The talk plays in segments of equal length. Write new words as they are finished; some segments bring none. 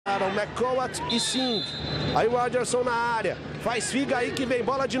eram McCoat e Singh. Aí o Anderson na área. Faz figa aí que vem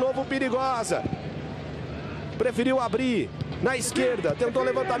bola de novo perigosa. Preferiu abrir na esquerda. Tentou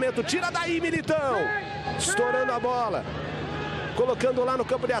levantamento. Tira daí, Militão. Estourando a bola. Colocando lá no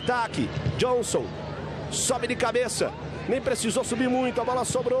campo de ataque. Johnson. Sobe de cabeça. Nem precisou subir muito. A bola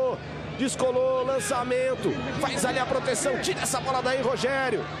sobrou. Descolou. Lançamento. Faz ali a proteção. Tira essa bola daí,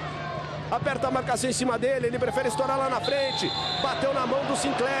 Rogério. Aperta a marcação em cima dele. Ele prefere estourar lá na frente. Bateu na mão do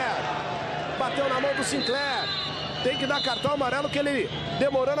Sinclair. Bateu na mão do Sinclair. Tem que dar cartão amarelo que ele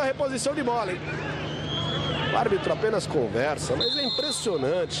demorou na reposição de bola, hein? O árbitro apenas conversa, mas é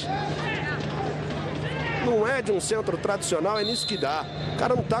impressionante. Não é de um centro tradicional, é nisso que dá. O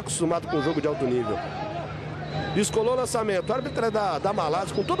cara não está acostumado com um jogo de alto nível. Descolou o lançamento. O árbitro é da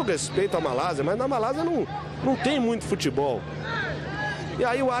Malásia, com todo respeito à Malásia, mas na Malásia não tem muito futebol. E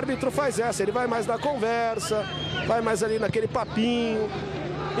aí o árbitro faz essa, ele vai mais na conversa, vai mais ali naquele papinho.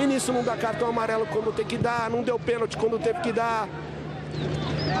 E nisso não dá cartão amarelo quando tem que dar, não deu pênalti quando teve que dar.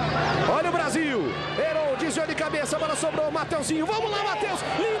 Olha o Brasil, Heron desviou de cabeça, a bola sobrou, Mateuzinho, vamos lá, Mateus,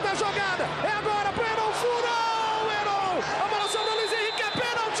 linda jogada, é agora pro Heron, furou, Heron, a bola sobrou, Luiz Henrique, é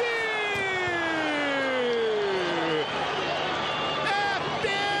pênalti! É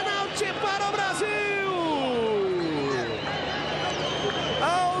pênalti para o Brasil!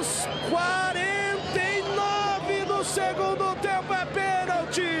 Aos 49 do segundo tempo é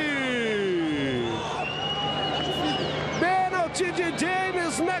pênalti! Pênalti de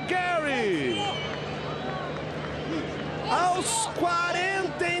James McGarry. Aos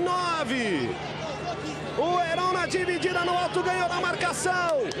 49. O Heron na dividida no alto ganhou na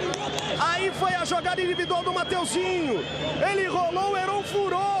marcação. Aí foi a jogada individual do Mateuzinho. Ele rolou, o Heron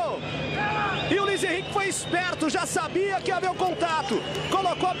furou. E o Luiz Henrique foi esperto, já sabia que havia o contato.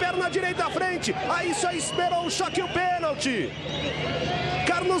 Colocou a perna direita à frente. Aí só esperou o choque e o pênalti.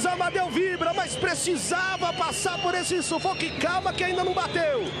 Carlos Amadeu vibra, mas precisava passar por esse sufoco. E calma que ainda não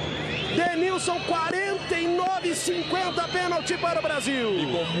bateu. Denilson, 49-50, pênalti para o Brasil. E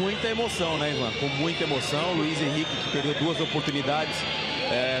com muita emoção, né, Ivan? Com muita emoção. Luiz Henrique, que perdeu duas oportunidades,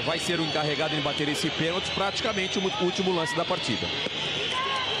 vai ser o encarregado em bater esse pênalti, praticamente o último lance da partida.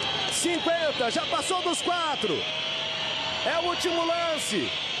 50, já passou dos 4. É o último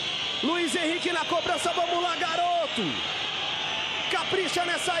lance. Luiz Henrique na cobrança, vamos lá, garoto. Capricha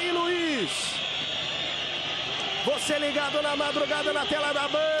nessa aí, Luiz. Você ligado na madrugada na tela da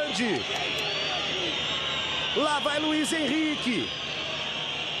Band. Lá vai Luiz Henrique.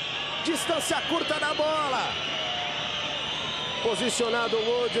 Distância curta da bola. Posicionado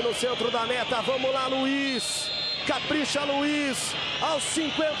o Wood no centro da meta. Vamos lá, Luiz. Capricha, Luiz. Aos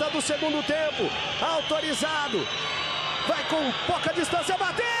 50 do segundo tempo. Autorizado. Vai com pouca distância.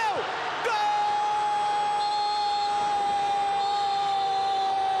 Bateu!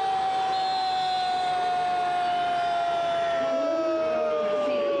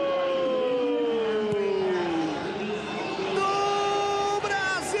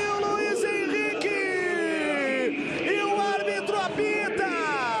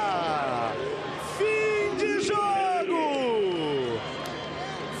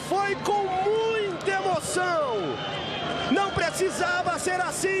 Foi com muita emoção. Não precisava ser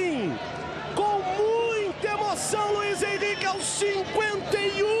assim. Com muita emoção, Luiz Henrique aos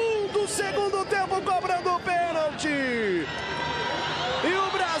 51 do segundo tempo cobrando o pênalti. E o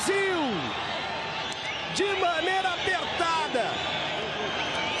Brasil, de maneira apertada,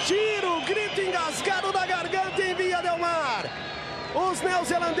 tira o grito engasgado da garganta em Via Del Mar. Os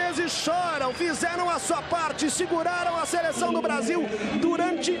neozelandeses choram, fizeram a sua parte, seguraram a seleção do Brasil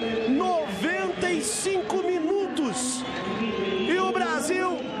durante 95 minutos. E o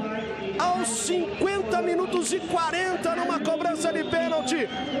Brasil, aos 50 minutos e 40, numa cobrança de pênalti,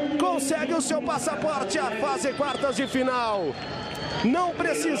 consegue o seu passaporte à fase quartas de final. Não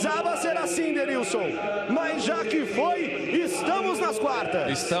precisava ser assim, Denilson, mas já que foi, estamos nas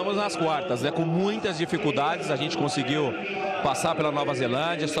quartas. Estamos nas quartas, né? Com muitas dificuldades, a gente conseguiu passar pela Nova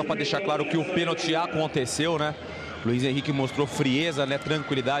Zelândia, só para deixar claro que o pênalti aconteceu, né? Luiz Henrique mostrou frieza, né?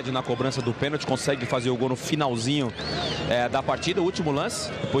 Tranquilidade na cobrança do pênalti, consegue fazer o gol no finalzinho da partida, o último lance.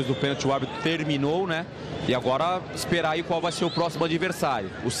 Depois do pênalti o árbitro terminou, né? E agora esperar aí qual vai ser o próximo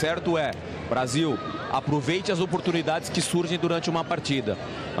adversário. O certo é, Brasil, aproveite as oportunidades que surgem durante uma partida.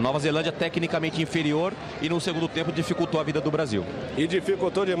 A Nova Zelândia tecnicamente inferior e no segundo tempo dificultou a vida do Brasil. E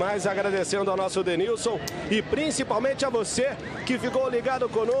dificultou demais, agradecendo ao nosso Denilson e principalmente a você que ficou ligado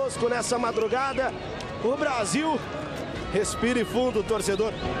conosco nessa madrugada. O Brasil, respire fundo,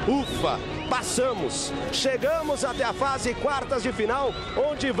 torcedor. Ufa! passamos, chegamos até a fase quartas de final,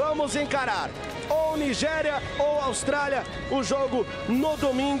 onde vamos encarar ou Nigéria ou Austrália, o jogo no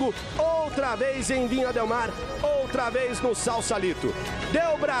domingo, outra vez em Vinha del Mar, outra vez no Salsalito.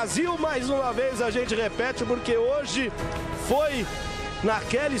 Deu Brasil, mais uma vez a gente repete, porque hoje foi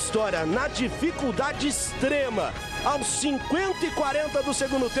naquela história, na dificuldade extrema. Aos 50 e 40 do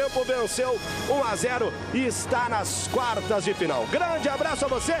segundo tempo, venceu 1-0 e está nas quartas de final. Grande abraço a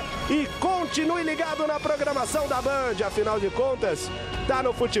você e continue ligado na programação da Band. Afinal de contas, tá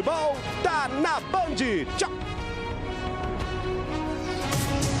no futebol, tá na Band. Tchau!